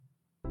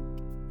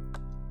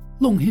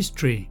Long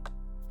History,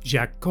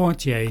 Jacques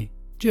Cartier,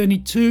 Journey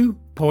 2,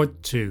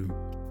 Part 2,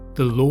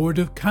 The Lord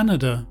of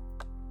Canada.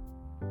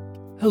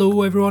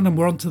 Hello everyone, and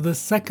we're on to the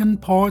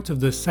second part of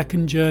the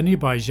second journey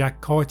by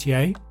Jacques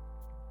Cartier.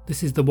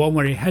 This is the one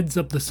where he heads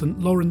up the St.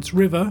 Lawrence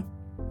River,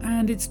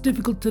 and it's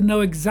difficult to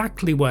know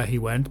exactly where he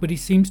went, but he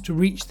seems to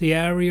reach the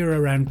area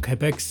around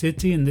Quebec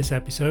City in this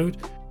episode,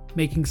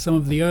 making some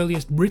of the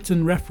earliest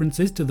written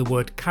references to the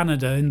word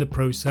Canada in the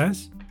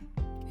process.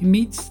 He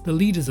meets the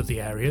leaders of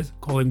the areas,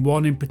 calling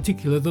one in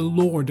particular the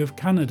Lord of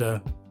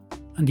Canada,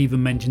 and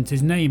even mentions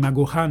his name,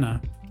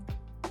 Agouhana.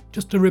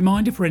 Just a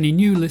reminder for any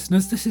new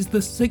listeners, this is the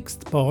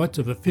 6th part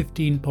of a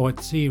 15-part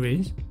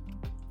series,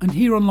 and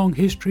here on Long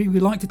History we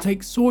like to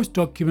take source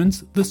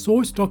documents, the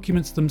source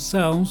documents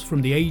themselves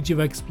from the Age of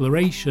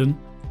Exploration,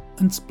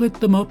 and split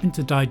them up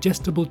into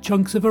digestible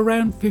chunks of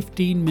around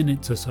 15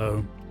 minutes or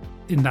so.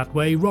 In that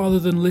way, rather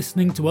than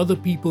listening to other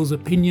people's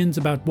opinions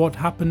about what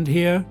happened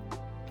here,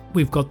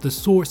 we've got the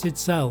source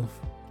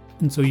itself,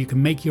 and so you can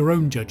make your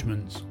own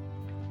judgments.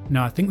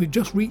 Now I think we've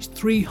just reached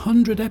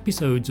 300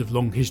 episodes of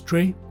Long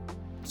History,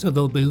 so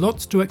there'll be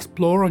lots to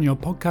explore on your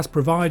podcast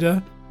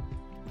provider,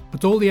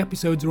 but all the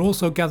episodes are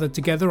also gathered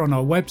together on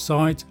our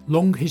website,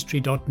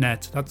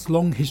 longhistory.net, that's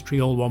long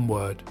history all one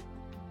word.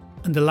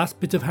 And the last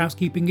bit of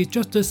housekeeping is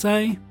just to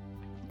say,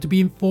 to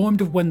be informed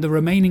of when the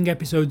remaining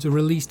episodes are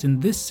released in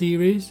this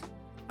series,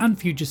 and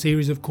future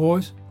series of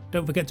course,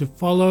 don't forget to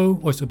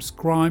follow or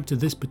subscribe to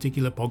this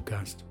particular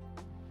podcast.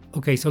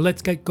 Okay, so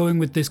let's get going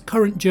with this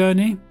current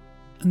journey.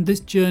 And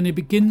this journey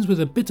begins with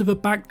a bit of a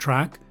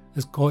backtrack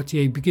as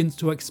Cartier begins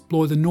to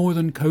explore the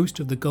northern coast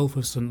of the Gulf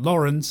of St.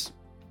 Lawrence.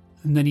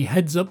 And then he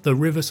heads up the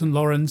River St.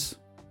 Lawrence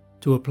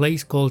to a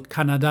place called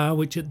Canada,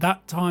 which at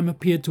that time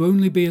appeared to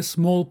only be a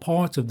small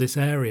part of this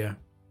area.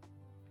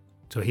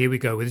 So here we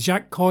go with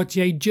Jacques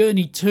Cartier,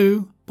 Journey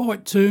 2,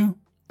 Part 2,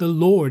 The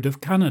Lord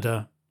of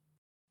Canada.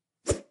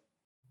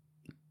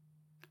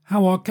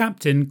 How our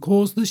captain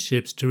caused the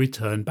ships to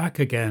return back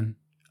again,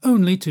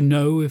 only to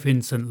know if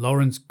in St.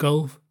 Lawrence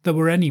Gulf there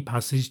were any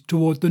passage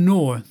toward the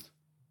north.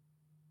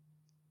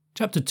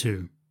 Chapter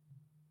 2.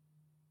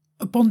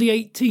 Upon the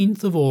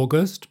 18th of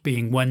August,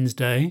 being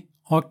Wednesday,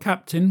 our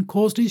captain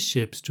caused his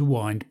ships to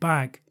wind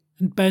back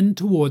and bend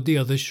toward the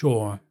other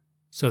shore,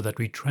 so that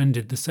we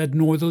trended the said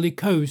northerly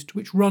coast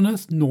which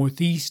runneth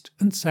northeast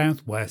and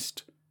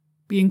southwest,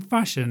 being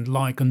fashioned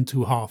like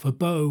unto half a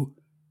bow,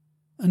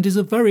 and is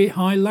a very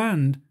high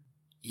land,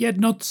 yet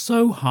not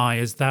so high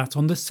as that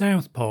on the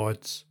south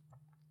parts.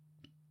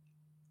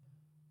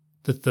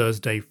 The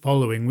Thursday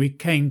following we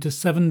came to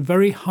 7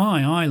 very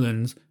high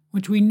islands,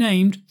 which we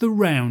named the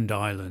Round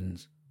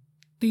Islands.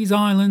 These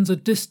islands are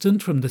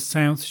distant from the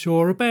south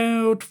shore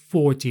about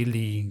 40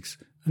 leagues,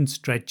 and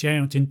stretch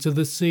out into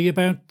the sea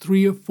about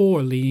 3 or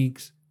 4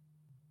 leagues.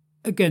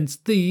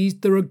 Against these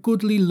there are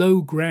goodly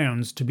low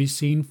grounds to be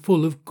seen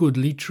full of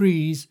goodly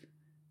trees,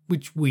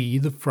 which we,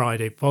 the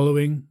Friday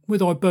following,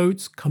 with our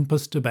boats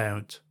compassed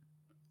about.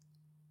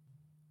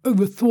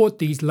 Overthwart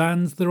these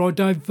lands there are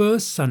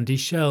divers sandy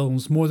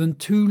shelves more than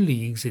 2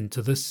 leagues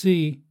into the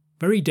sea,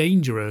 very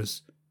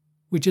dangerous,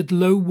 which at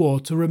low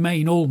water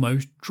remain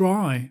almost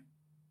dry.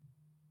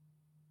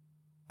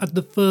 At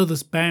the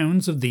furthest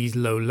bounds of these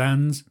low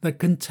lands, that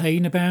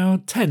contain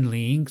about 10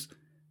 leagues,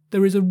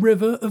 there is a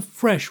river of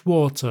fresh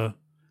water,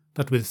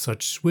 that with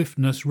such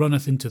swiftness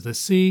runneth into the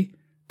sea,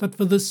 that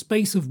for the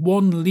space of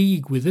 1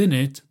 league within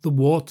it the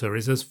water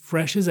is as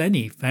fresh as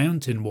any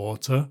fountain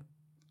water.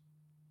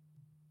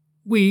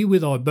 We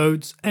with our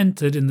boats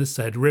entered in the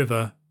said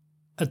river,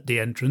 at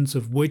the entrance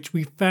of which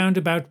we found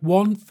about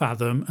 1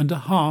 fathom and a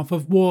half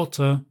of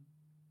water.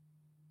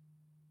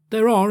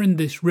 There are in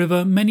this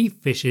river many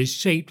fishes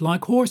shaped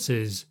like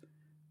horses,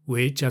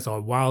 which, as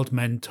our wild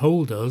men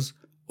told us,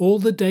 all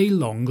the day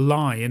long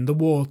lie in the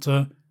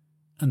water,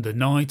 and the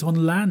night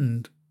on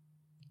land,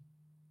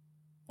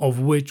 of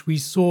which we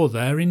saw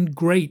there in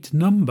great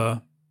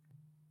number.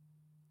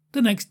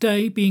 The next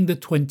day, being the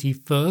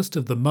 21st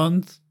of the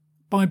month,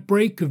 by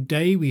break of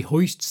day we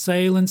hoist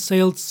sail and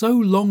sailed so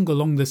long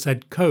along the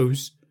said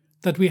coast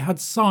that we had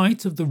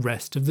sight of the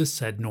rest of the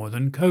said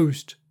northern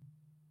coast,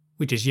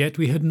 which as yet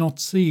we had not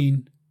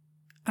seen,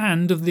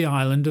 and of the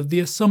island of the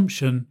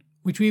Assumption,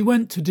 which we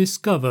went to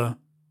discover,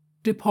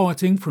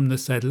 departing from the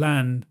said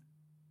land,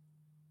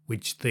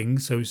 which thing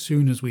so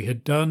soon as we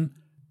had done,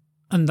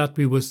 and that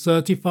we were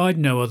certified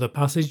no other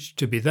passage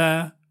to be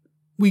there,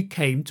 we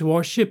came to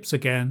our ships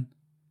again,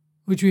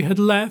 which we had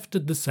left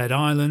at the said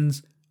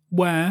islands,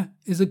 where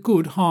is a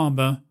good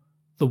harbour,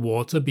 the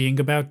water being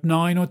about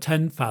 9 or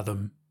 10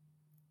 fathom.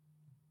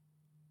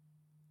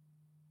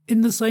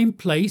 In the same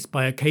place,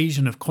 by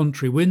occasion of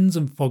contrary winds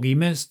and foggy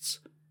mists,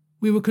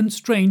 we were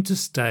constrained to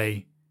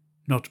stay,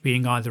 not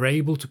being either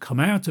able to come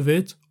out of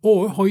it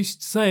or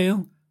hoist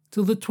sail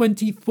till the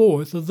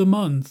 24th of the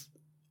month,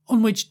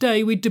 on which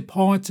day we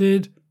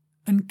departed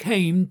and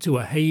came to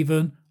a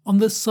haven on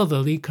the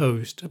southerly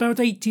coast, about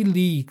 80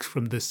 leagues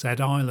from the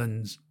said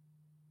islands.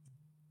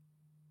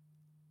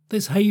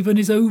 This haven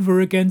is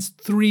over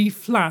against 3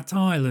 flat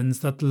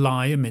islands that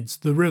lie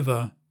amidst the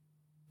river,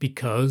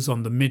 because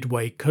on the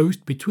midway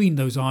coast between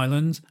those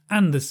islands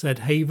and the said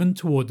haven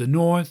toward the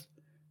north,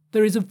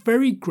 there is a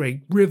very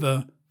great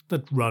river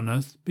that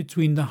runneth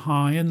between the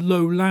high and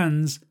low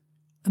lands,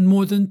 and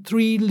more than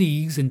 3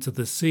 leagues into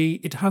the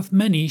sea it hath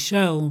many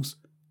shelves,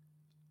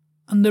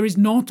 and there is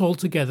not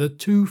altogether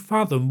 2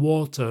 fathom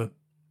water,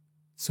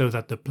 so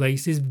that the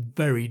place is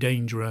very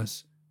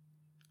dangerous.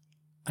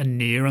 And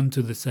near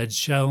unto the said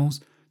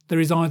shelves there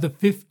is either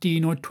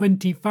 15 or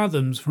 20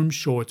 fathoms from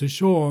shore to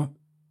shore.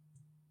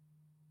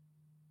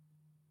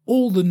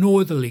 All the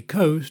northerly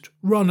coast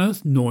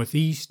runneth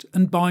north-east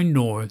and by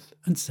north,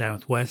 and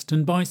south-west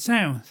and by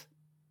south.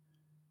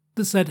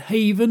 The said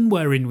haven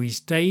wherein we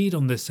stayed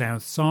on the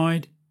south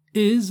side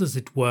is, as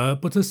it were,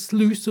 but a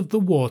sluice of the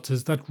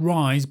waters that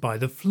rise by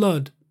the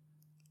flood,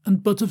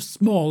 and but of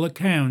small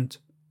account.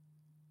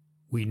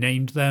 We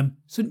named them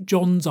St.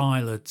 John's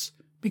Islets,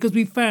 because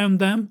we found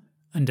them,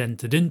 and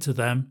entered into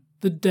them,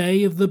 the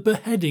day of the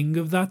beheading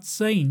of that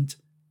saint.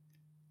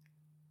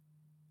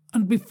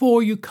 And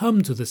before you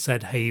come to the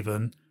said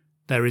haven,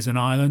 there is an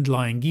island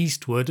lying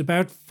eastward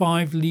about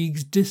 5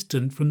 leagues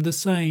distant from the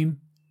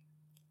same,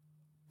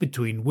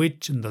 between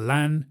which and the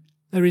land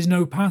there is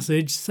no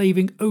passage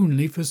saving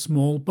only for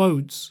small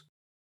boats.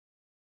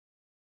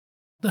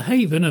 The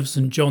haven of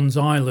St. John's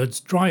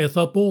Islets drieth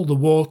up all the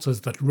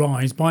waters that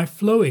rise by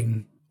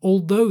flowing,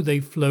 although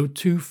they flow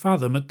 2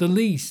 fathom at the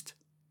least.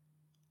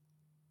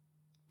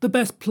 The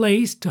best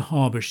place to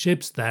harbour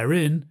ships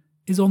therein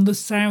is on the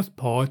south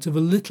part of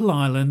a little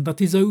island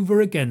that is over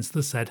against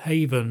the said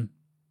haven,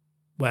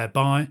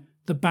 whereby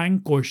the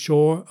bank or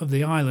shore of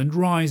the island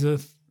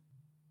riseth.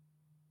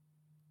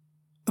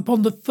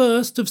 Upon the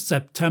 1st of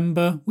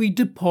September we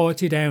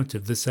departed out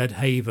of the said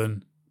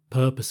haven,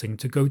 purposing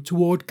to go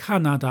toward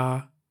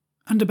Canada,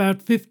 and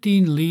about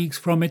 15 leagues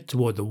from it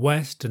toward the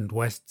west and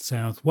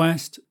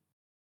west-southwest.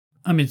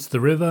 Amidst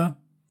the river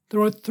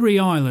there are 3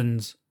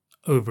 islands,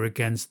 over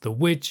against the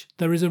which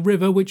there is a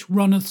river which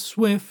runneth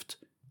swift,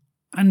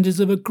 and is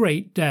of a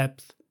great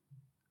depth,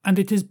 and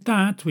it is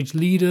that which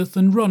leadeth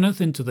and runneth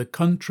into the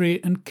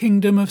country and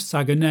kingdom of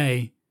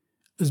Saguenay,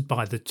 as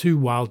by the 2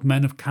 wild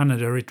men of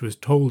Canada it was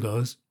told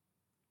us.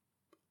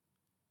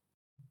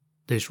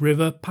 This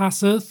river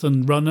passeth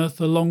and runneth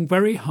along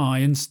very high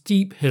and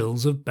steep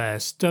hills of bare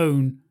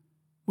stone,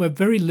 where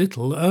very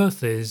little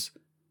earth is,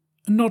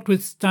 and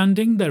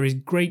notwithstanding there is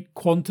great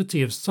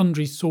quantity of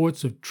sundry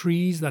sorts of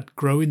trees that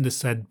grow in the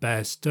said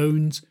bare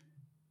stones,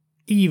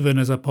 even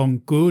as upon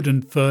good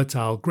and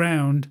fertile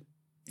ground,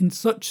 in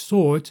such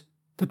sort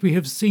that we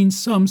have seen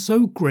some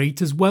so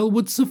great as well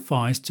would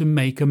suffice to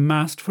make a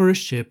mast for a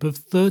ship of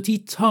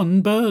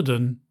 30-ton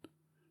burden,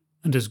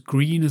 and as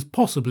green as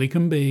possibly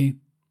can be,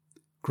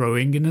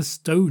 growing in a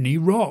stony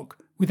rock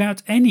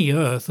without any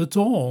earth at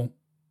all.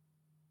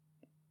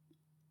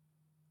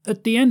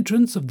 At the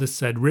entrance of the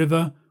said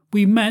river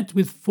we met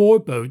with 4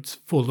 boats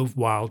full of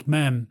wild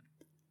men,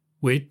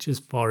 which, as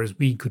far as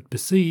we could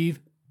perceive,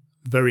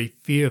 very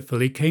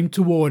fearfully came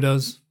toward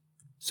us,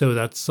 so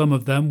that some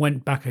of them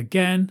went back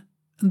again,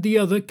 and the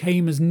other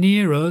came as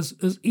near us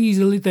as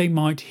easily they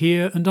might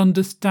hear and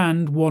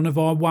understand one of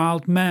our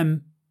wild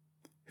men,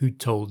 who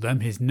told them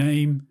his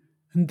name,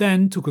 and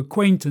then took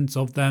acquaintance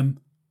of them,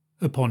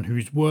 upon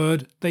whose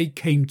word they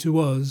came to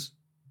us.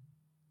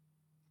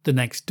 The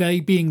next day,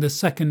 being the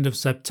 2nd of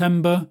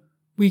September,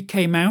 we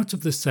came out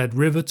of the said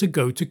river to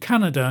go to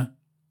Canada,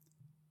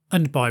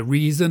 and by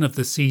reason of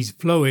the sea's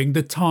flowing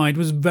the tide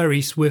was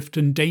very swift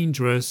and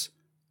dangerous,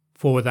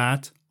 for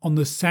that on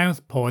the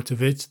south part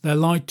of it there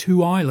lie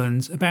 2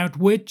 islands, about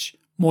which,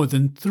 more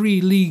than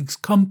 3 leagues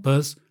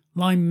compass,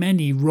 lie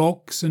many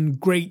rocks and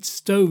great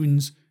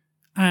stones,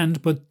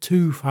 and but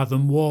 2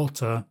 fathom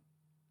water.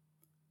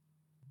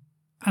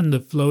 And the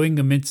flowing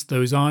amidst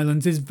those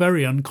islands is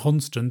very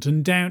unconstant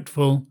and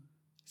doubtful,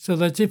 so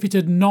that if it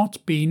had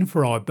not been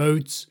for our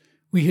boats,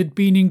 we had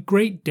been in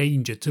great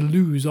danger to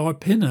lose our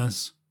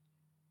pinnace.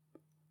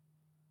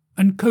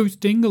 And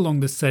coasting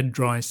along the said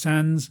dry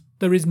sands,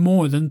 there is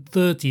more than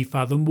 30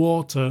 fathom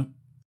water.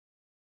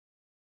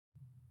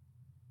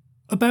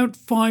 About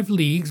 5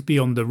 leagues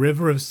beyond the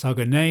river of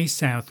Saguenay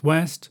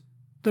southwest,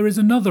 there is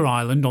another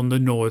island on the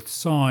north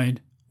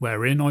side,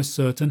 wherein are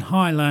certain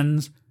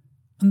highlands,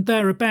 and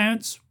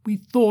thereabouts we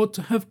thought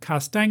to have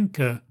cast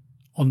anchor,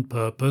 on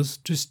purpose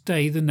to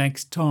stay the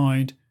next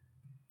tide.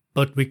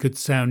 But we could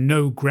sound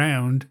no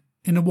ground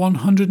in a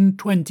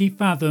 120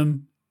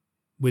 fathom,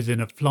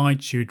 within a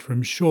flight shoot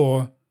from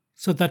shore,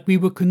 so that we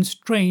were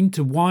constrained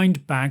to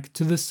wind back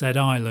to the said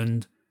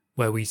island,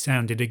 where we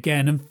sounded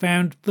again and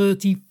found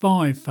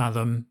 35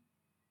 fathom.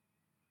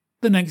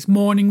 The next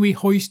morning we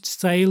hoist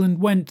sail and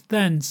went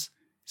thence,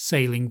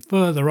 sailing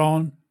further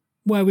on,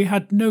 where we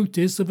had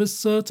notice of a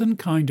certain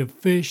kind of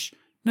fish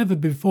never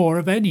before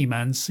of any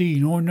man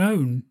seen or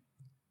known.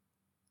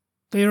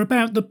 They are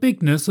about the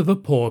bigness of a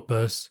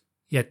porpoise,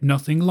 yet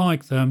nothing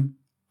like them,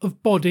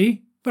 of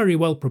body very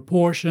well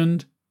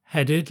proportioned,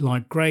 headed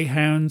like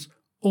greyhounds,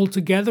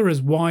 altogether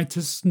as white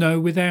as snow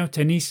without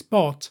any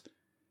spot,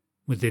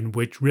 within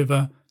which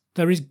river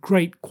there is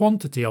great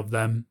quantity of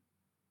them.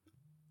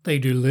 They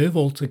do live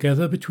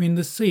altogether between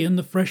the sea and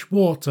the fresh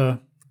water.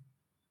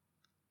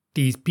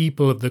 These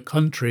people of the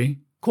country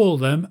call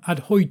them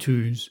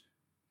adhoitus.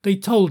 They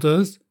told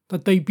us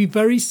that they be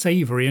very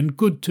savoury and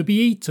good to be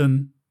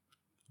eaten.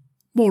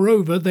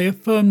 Moreover, they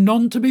affirm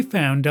none to be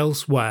found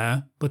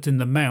elsewhere but in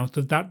the mouth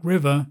of that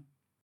river.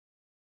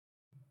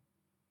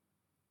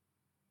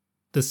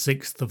 The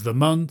 6th of the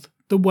month,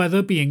 the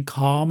weather being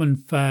calm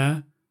and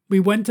fair, we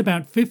went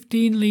about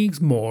 15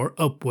 leagues more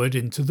upward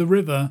into the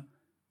river,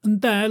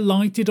 and there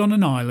lighted on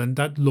an island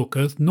that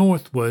looketh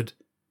northward,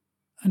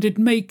 and it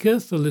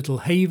maketh a little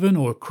haven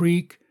or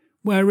creek,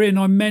 wherein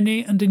are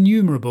many and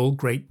innumerable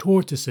great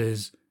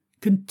tortoises,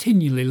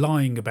 continually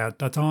lying about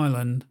that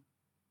island.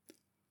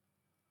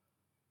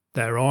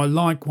 There are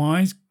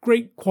likewise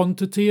great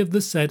quantity of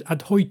the said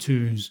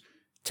adhoitus,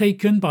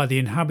 taken by the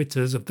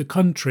inhabitants of the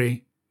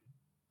country,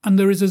 and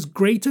there is as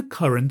great a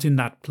current in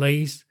that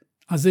place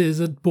as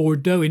is at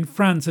Bordeaux in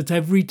France at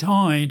every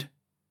tide.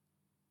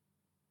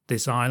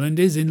 This island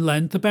is in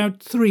length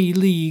about 3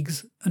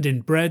 leagues, and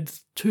in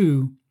breadth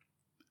 2,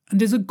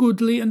 and is a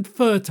goodly and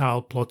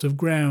fertile plot of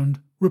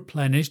ground,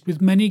 replenished with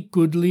many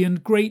goodly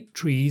and great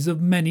trees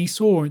of many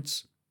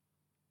sorts.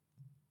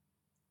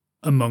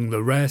 Among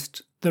the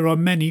rest there are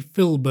many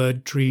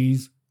filberd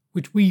trees,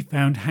 which we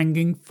found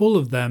hanging full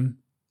of them,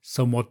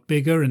 somewhat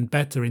bigger and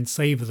better in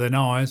savour than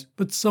ours,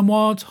 but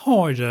somewhat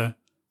harder,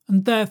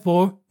 and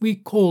therefore we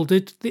called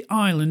it the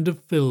Island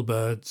of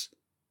Filberds.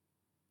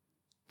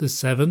 The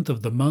 7th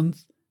of the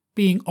month,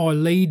 being Our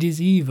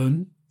Lady's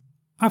even,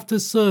 after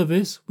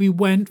service we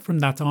went from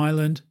that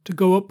island to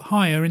go up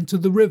higher into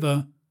the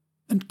river,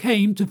 and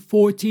came to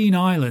 14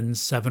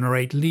 islands 7 or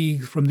 8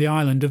 leagues from the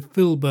Island of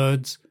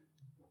Filberds,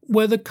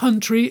 where the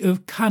country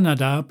of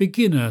Canada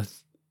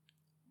beginneth,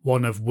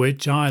 one of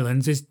which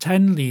islands is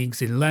 10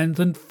 leagues in length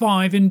and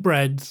 5 in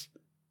breadth,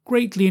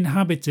 greatly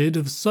inhabited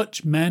of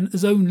such men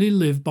as only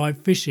live by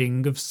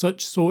fishing of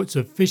such sorts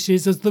of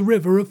fishes as the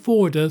river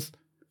affordeth,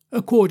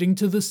 according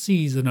to the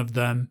season of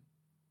them.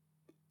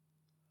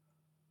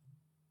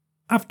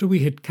 After we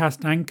had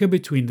cast anchor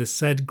between the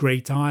said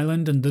great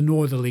island and the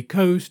northerly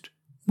coast,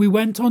 we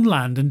went on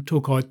land and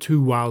took our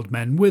 2 wild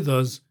men with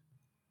us,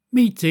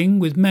 meeting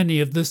with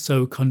many of the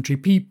so country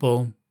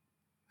people,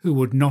 who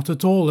would not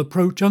at all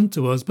approach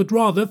unto us, but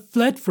rather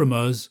fled from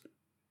us,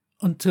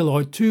 until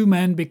our 2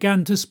 men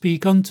began to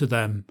speak unto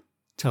them,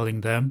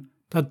 telling them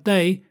that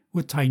they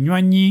were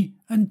Tainwanyi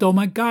and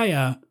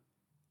Domagaya,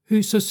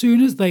 who so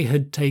soon as they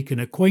had taken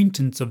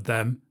acquaintance of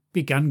them,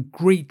 began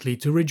greatly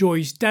to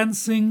rejoice,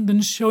 dancing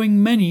and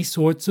showing many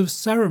sorts of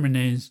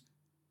ceremonies.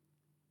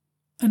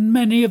 And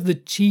many of the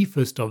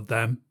chiefest of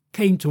them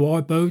came to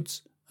our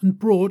boats and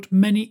brought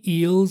many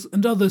eels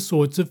and other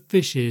sorts of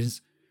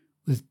fishes,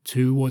 with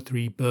 2 or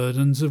 3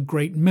 burdens of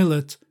great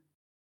millet,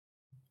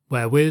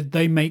 wherewith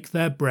they make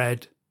their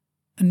bread,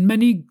 and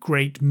many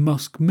great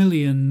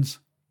musk-millions.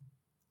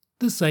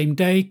 The same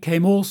day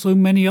came also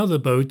many other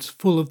boats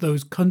full of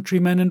those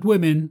countrymen and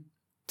women,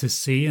 to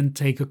see and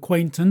take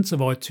acquaintance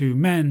of our 2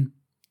 men,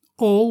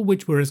 all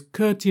which were as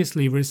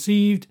courteously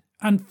received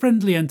and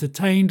friendly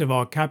entertained of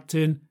our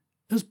captain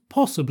as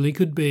possibly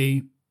could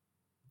be.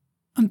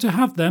 And to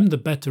have them the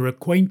better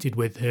acquainted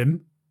with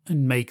him,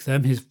 and make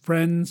them his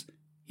friends,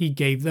 he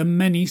gave them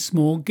many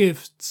small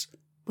gifts,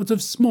 but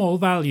of small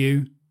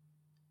value.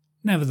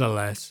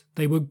 Nevertheless,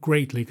 they were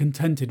greatly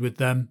contented with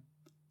them.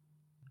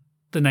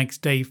 The next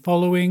day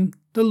following,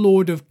 the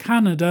Lord of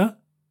Canada,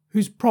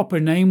 whose proper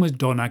name was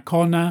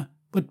Donnacona,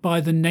 but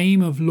by the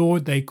name of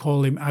Lord they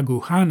call him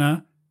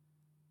Aguhana,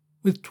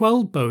 with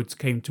 12 boats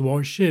came to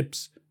our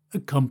ships,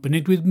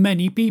 accompanied with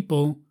many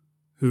people,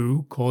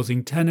 who,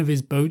 causing 10 of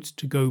his boats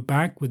to go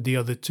back with the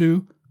other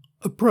 2,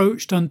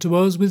 approached unto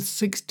us with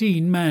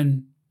 16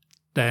 men.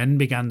 Then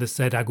began the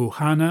said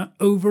Aguhana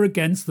over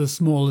against the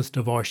smallest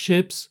of our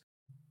ships,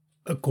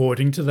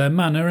 according to their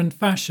manner and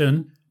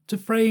fashion, to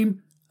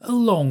frame a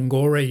long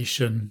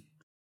oration,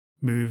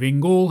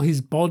 moving all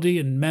his body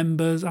and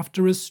members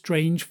after a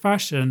strange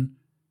fashion,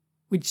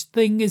 which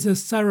thing is a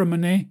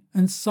ceremony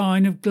and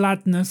sign of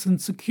gladness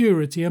and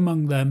security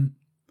among them.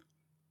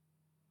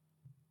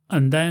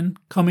 And then,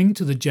 coming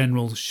to the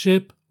general's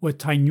ship, where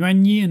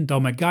Tainwanyi and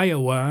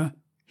Domagaya were,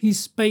 he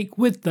spake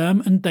with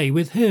them and they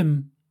with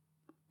him,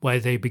 where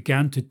they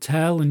began to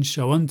tell and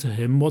show unto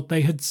him what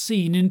they had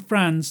seen in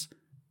France,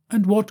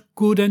 and what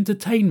good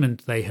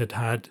entertainment they had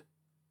had.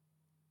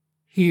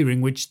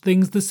 Hearing which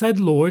things the said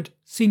lord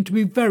seemed to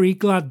be very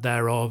glad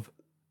thereof,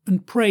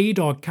 and prayed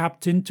our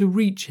captain to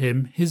reach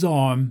him his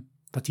arm,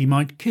 that he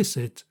might kiss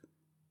it,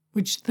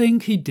 which thing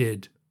he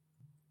did.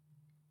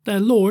 Their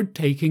lord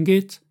taking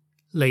it,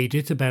 laid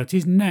it about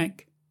his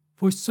neck,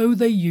 for so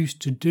they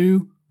used to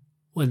do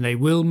when they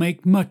will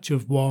make much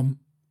of one.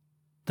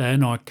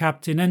 Then our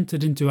captain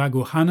entered into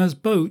Aguhana's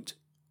boat,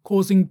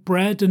 causing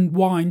bread and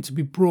wine to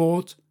be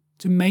brought,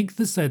 to make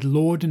the said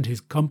lord and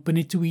his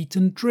company to eat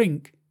and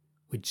drink,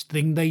 which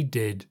thing they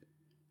did,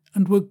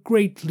 and were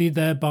greatly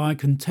thereby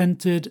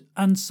contented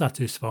and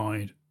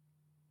satisfied.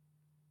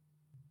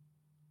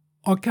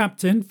 Our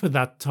captain for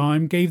that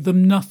time gave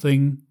them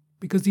nothing,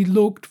 because he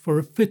looked for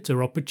a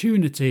fitter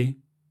opportunity.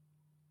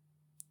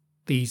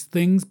 These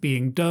things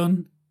being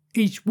done,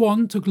 each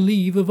one took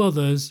leave of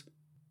others,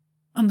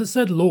 and the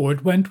said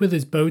lord went with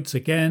his boats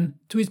again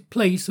to his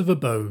place of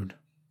abode.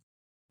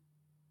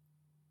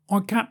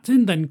 Our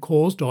captain then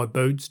caused our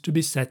boats to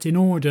be set in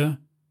order,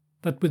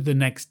 that with the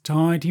next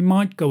tide he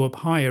might go up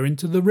higher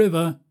into the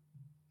river,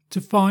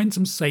 to find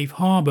some safe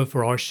harbour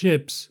for our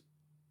ships.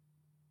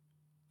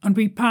 And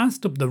we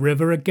passed up the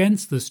river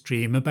against the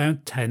stream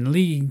about 10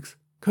 leagues,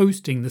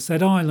 coasting the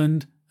said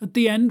island, at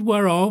the end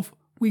whereof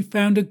we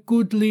found a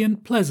goodly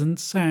and pleasant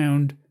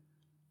sound,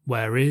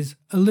 where is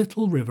a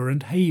little river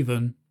and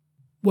haven,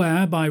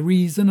 where by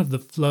reason of the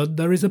flood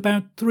there is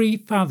about 3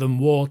 fathom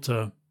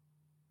water.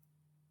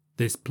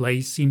 This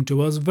place seemed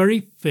to us very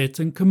fit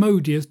and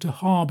commodious to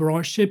harbour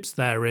our ships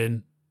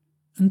therein,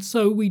 and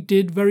so we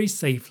did very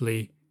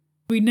safely.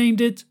 We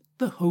named it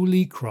the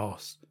Holy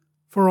Cross,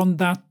 for on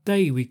that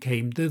day we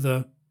came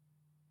thither.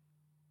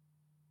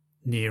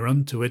 Near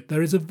unto it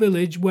there is a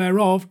village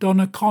whereof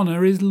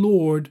Donnacona is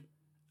lord,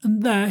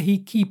 and there he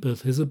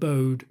keepeth his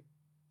abode.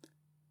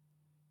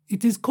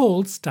 It is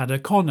called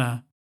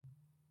Stadacona,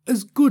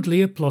 as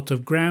goodly a plot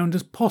of ground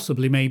as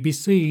possibly may be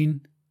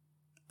seen,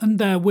 and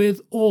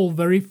therewith all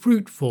very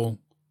fruitful,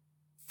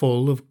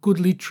 full of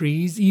goodly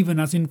trees, even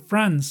as in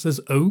France, as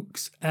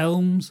oaks,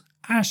 elms,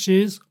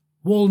 ashes,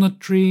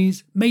 walnut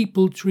trees,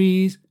 maple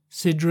trees,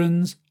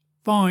 cedrons,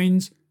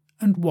 vines,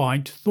 and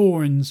white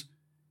thorns,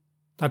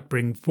 that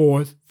bring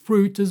forth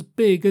fruit as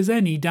big as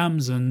any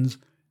damsons,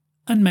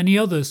 and many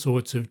other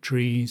sorts of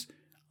trees,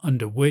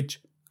 under which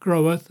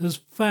groweth as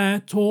fair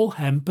tall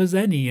hemp as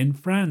any in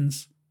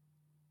France,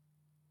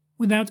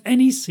 without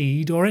any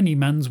seed or any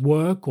man's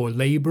work or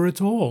labour at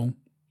all.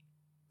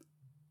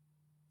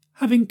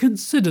 Having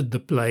considered the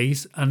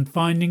place, and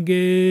finding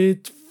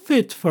it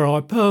fit for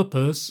our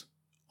purpose,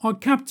 our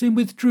captain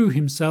withdrew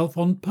himself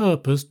on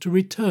purpose to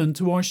return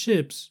to our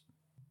ships.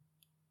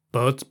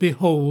 But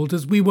behold,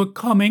 as we were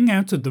coming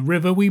out of the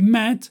river, we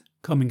met,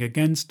 coming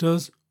against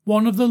us,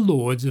 one of the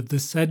lords of the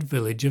said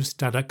village of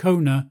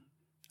Stadacona,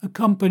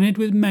 accompanied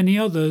with many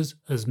others,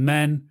 as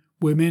men,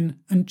 women,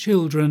 and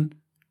children,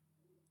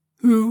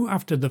 who,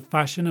 after the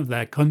fashion of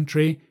their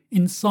country,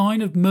 in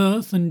sign of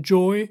mirth and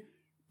joy,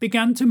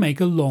 began to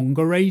make a long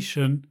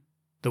oration,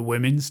 the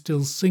women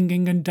still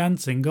singing and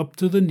dancing up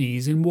to the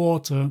knees in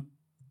water.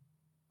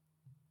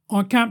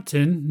 Our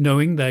captain,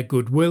 knowing their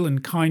goodwill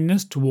and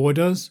kindness toward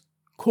us,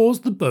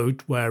 caused the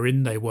boat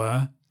wherein they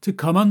were to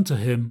come unto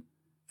him,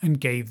 and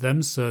gave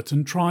them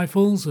certain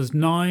trifles as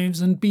knives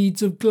and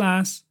beads of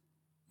glass,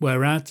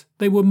 whereat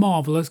they were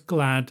marvellous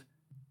glad,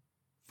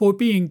 for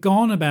being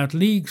gone about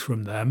leagues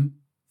from them,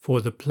 for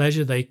the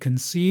pleasure they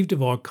conceived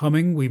of our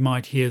coming we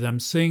might hear them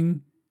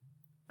sing,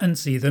 and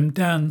see them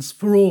dance,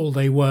 for all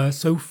they were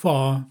so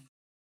far.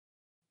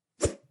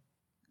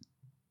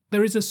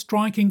 There is a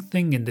striking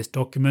thing in this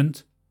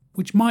document,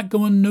 which might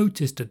go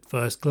unnoticed at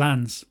first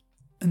glance,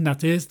 and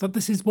that is that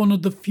this is one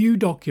of the few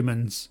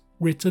documents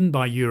written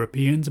by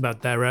Europeans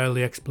about their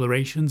early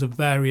explorations of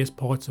various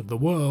parts of the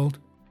world,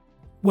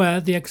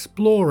 where the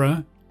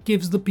explorer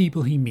gives the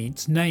people he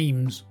meets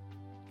names.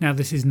 Now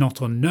this is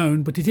not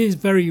unknown, but it is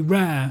very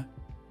rare,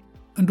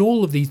 and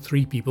all of these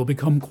 3 people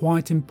become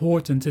quite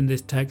important in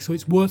this text, so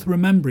it's worth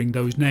remembering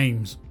those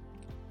names.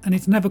 And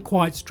it's never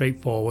quite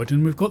straightforward,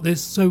 and we've got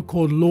this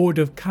so-called Lord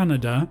of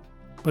Canada,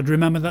 but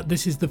remember that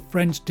this is the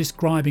French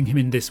describing him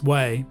in this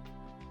way.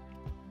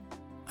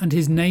 And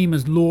his name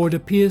as Lord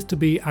appears to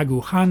be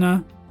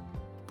Agouhana,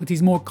 but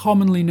he's more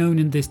commonly known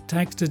in this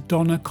text as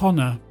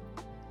Donnacona,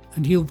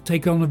 and he'll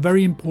take on a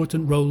very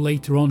important role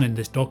later on in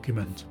this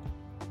document.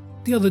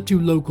 The other 2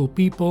 local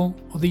people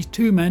are these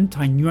 2 men,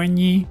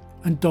 Taignuagny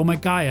and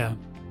Domagaya,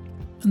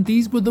 and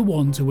these were the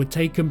ones who were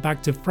taken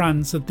back to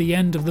France at the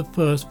end of the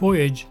first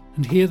voyage,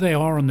 and here they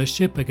are on the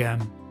ship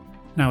again.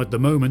 Now at the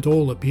moment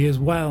all appears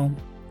well,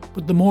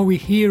 but the more we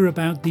hear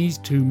about these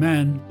 2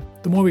 men,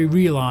 the more we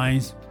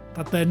realise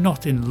that they're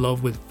not in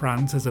love with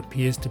France as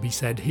appears to be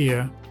said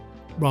here.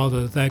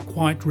 Rather, they're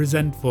quite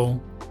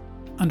resentful,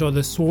 and are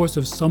the source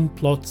of some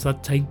plots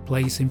that take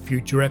place in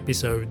future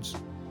episodes.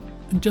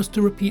 And just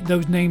to repeat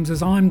those names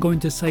as I'm going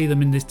to say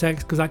them in this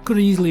text, because I could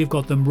easily have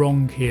got them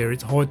wrong here,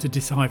 it's hard to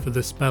decipher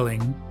the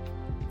spelling.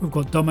 We've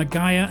got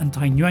Domagaya and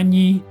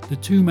Taignuagny, the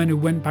 2 men who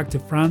went back to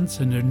France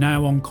and are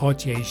now on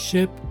Cartier's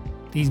ship.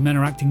 These men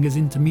are acting as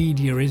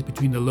intermediaries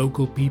between the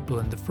local people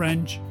and the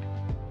French.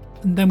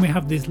 And then we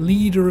have this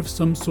leader of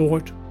some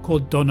sort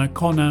called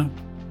Donnacona,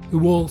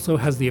 who also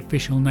has the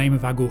official name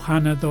of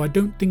Agouhana, though I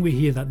don't think we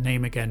hear that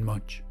name again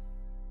much.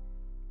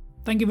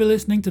 Thank you for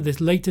listening to this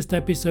latest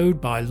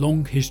episode by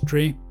Long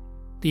History.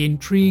 The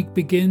intrigue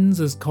begins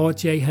as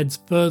Cartier heads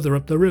further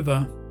up the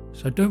river,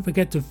 so don't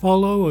forget to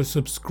follow or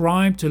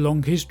subscribe to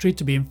Long History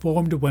to be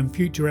informed of when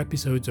future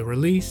episodes are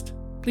released.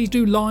 Please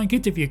do like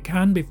it if you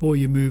can before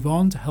you move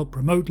on to help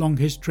promote Long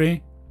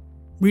History.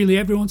 Really,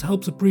 everyone's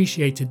help's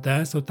appreciated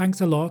there, so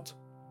thanks a lot.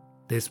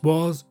 This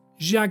was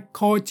Jacques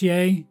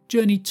Cartier,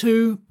 Journey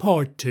 2,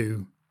 Part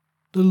 2,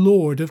 The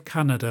Lord of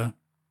Canada.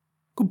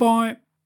 Goodbye.